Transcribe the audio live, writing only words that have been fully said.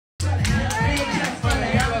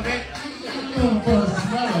doing for the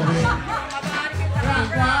smell of it.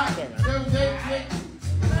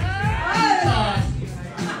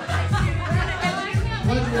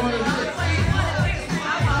 What do you want to do?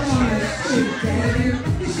 I want to shoot daddy,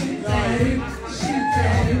 shoot daddy, shoot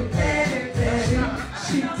daddy, daddy, daddy,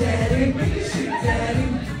 shoot daddy, shoot daddy,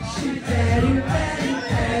 shoot daddy, daddy,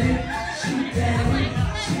 daddy, shoot daddy,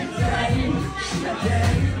 shoot daddy, shoot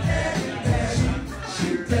daddy, daddy, daddy,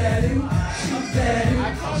 shoot daddy, shoot daddy,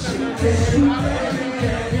 shoot daddy, daddy,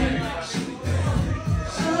 daddy.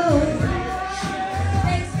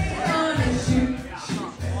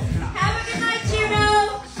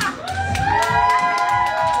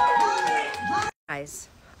 Guys,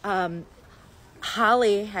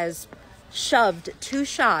 Holly has shoved 2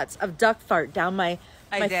 shots of duck fart down my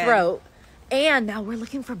throat, and now we're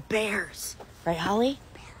looking for bears, right, Holly?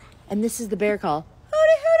 And this is the bear call.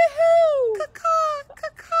 Hooty hooty hoo! Caw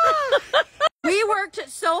caw. We worked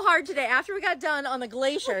so hard today after we got done on the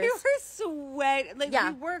glaciers. We were sweating. Like,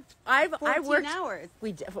 yeah, we worked. I 14 worked hours.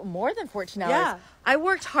 We did more than 14 hours. Yeah. I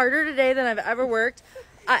worked harder today than I've ever worked,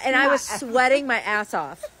 and I was sweating my ass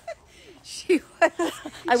off. I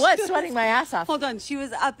was sweating my ass off. Hold on, she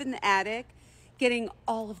was up in the attic getting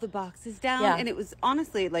all of the boxes down, and it was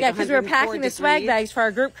honestly like because we were packing the swag bags for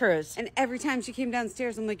our group cruise. And every time she came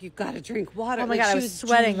downstairs, I'm like, "You got to drink water." Oh my god, I was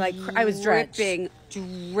sweating like I was dripping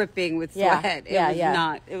with sweat. Yeah, it was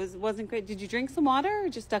not. It wasn't great. Did you drink some water or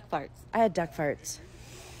just duck farts? I had duck farts.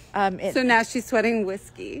 So now she's sweating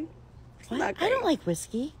whiskey. What? I don't like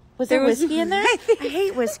whiskey. Was there whiskey in there? I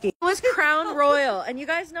hate whiskey. It was Crown Royal. And you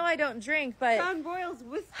guys know I don't drink, but... Crown Royal's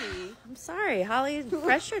whiskey. I'm sorry. Holly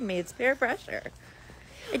pressured me. It's peer pressure.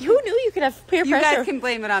 And who knew you could have peer pressure? You guys can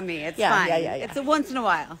blame it on me. It's fine. Yeah. It's a once in a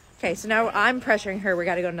while. Okay, so now I'm pressuring her. We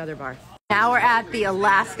got to go to another bar. Now we're at the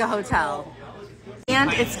Alaska Hotel.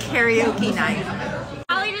 And it's karaoke night.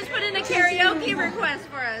 Holly just put in a karaoke request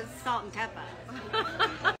for us. Salt and pepper.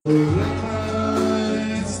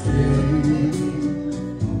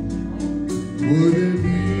 Would it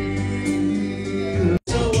be?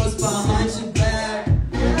 So what's behind your back?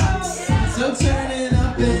 So turn it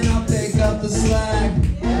up and I'll pick up the slack.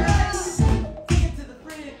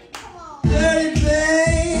 Dirty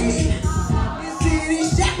babe, you see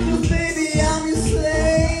these shackles, baby, I'm your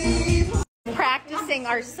slave. Practicing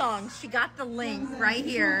our songs. She got the link right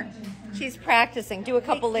here. She's practicing. Do a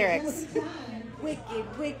couple lyrics.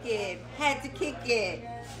 Wicked, wicked, had to kick it.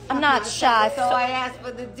 I'm not shy, so I asked for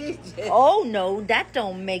the digits. Oh no, that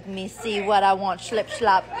don't make me see what I want. Slip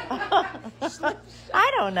slop.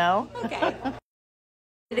 I don't know. Okay.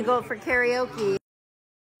 To go for karaoke.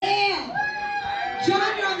 And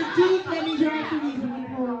John, you're on the deep. That means you're after these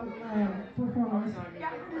performers.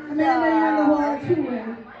 Amanda, you're on the wall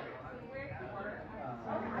too.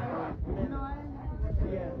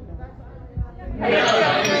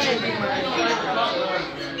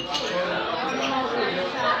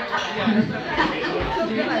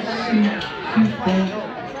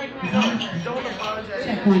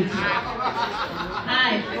 Check one.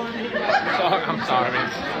 Hi. I'm sorry.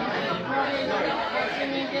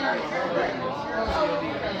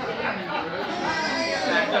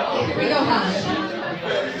 Here we go, Holly.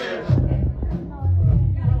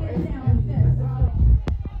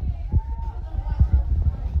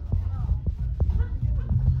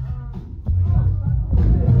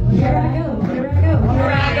 Here I go, here I go,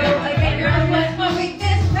 here I go. Again, girls, what's my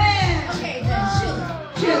weakness, man? Okay, then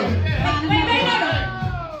chill. Wait, no.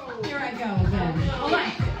 Here I go again. Hold on.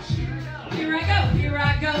 Here I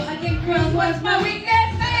go again, girls, what's my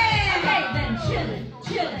weakness, man? Okay, then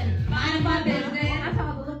chillin', minding my business. I saw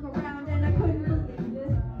the look around and I couldn't believe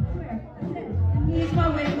this. I swear, that's it. And he's my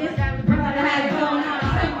witness. Brother had it going on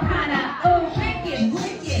some kind of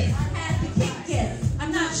wicked. I had to kick it.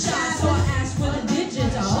 I'm not shy, so I asked for the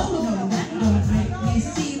digits. Oh, no, that don't make me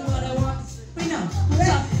see what I want. But no,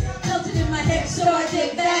 melted in my hip, so I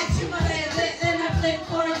did back to my leg, and I flipped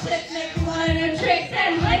for a tip, make one of them tricks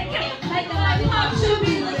and lick it like the lollipop should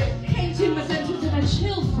be licked. Came to my senses and I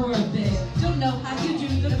chilled for a bit. Don't know how you do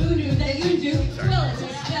the voodoo that you do. Well, it's a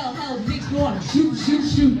spell, hell makes me wanna shoot, baby,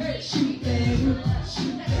 shoot, baby, shoot, baby,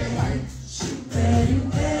 shoot, baby, shoot, baby,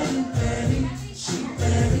 shoot, baby, shoot,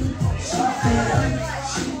 baby.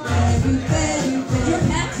 You're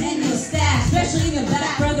packed in your stash, especially in the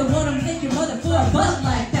back, brother. Wanna hit your mother for a butt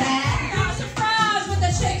like that. I'm surprised with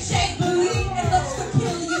the shake booty. It looks to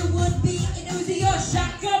kill you would be an Uzi or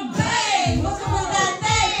shotgun bang. What's up with that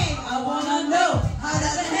thing? I wanna know how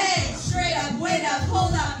does it hang? Straight up, wait up,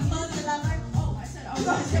 hold up, mother. Oh, I said, oh,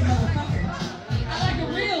 I said, motherfucker. I like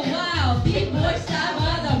a real wild B-boy style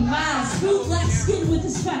by the mile. Smooth like skin with the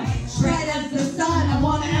spine. Straight as the sun. I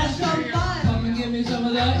wanna have some fun.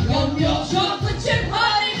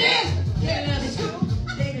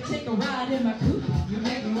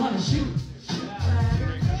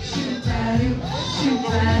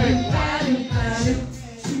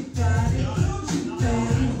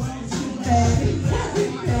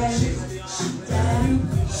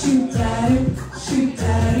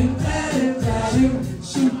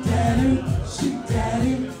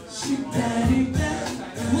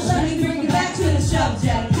 Let me bring you back to the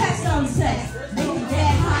subject. Pass on sex. Make it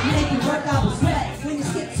dead hot, make it work out with sweat. When you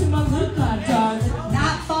skip to my look on, darling.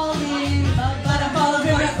 Not falling, but I fall over.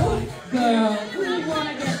 Ooh, girl, who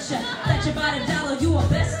wanna get ya? Bet you about $1, you are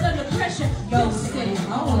best under pressure. Yo, stay,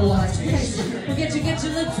 I wanna watch patient. We'll get your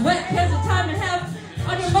lips wet, cause the time to have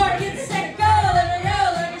on your mark, get set, go.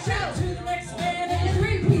 Let me shout to the next man in a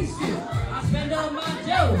 3-piece suit. I spend all my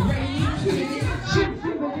dough, ready to keep it.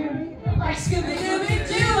 Like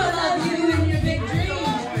Scooby-Dooby-Doo, I love you and your big dreams.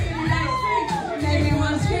 Nice thing, make me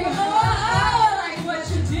wanna scream, oh, like what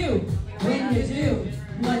you do. When you do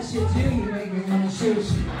what you do, you make me wanna shoot.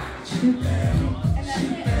 And that's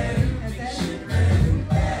it.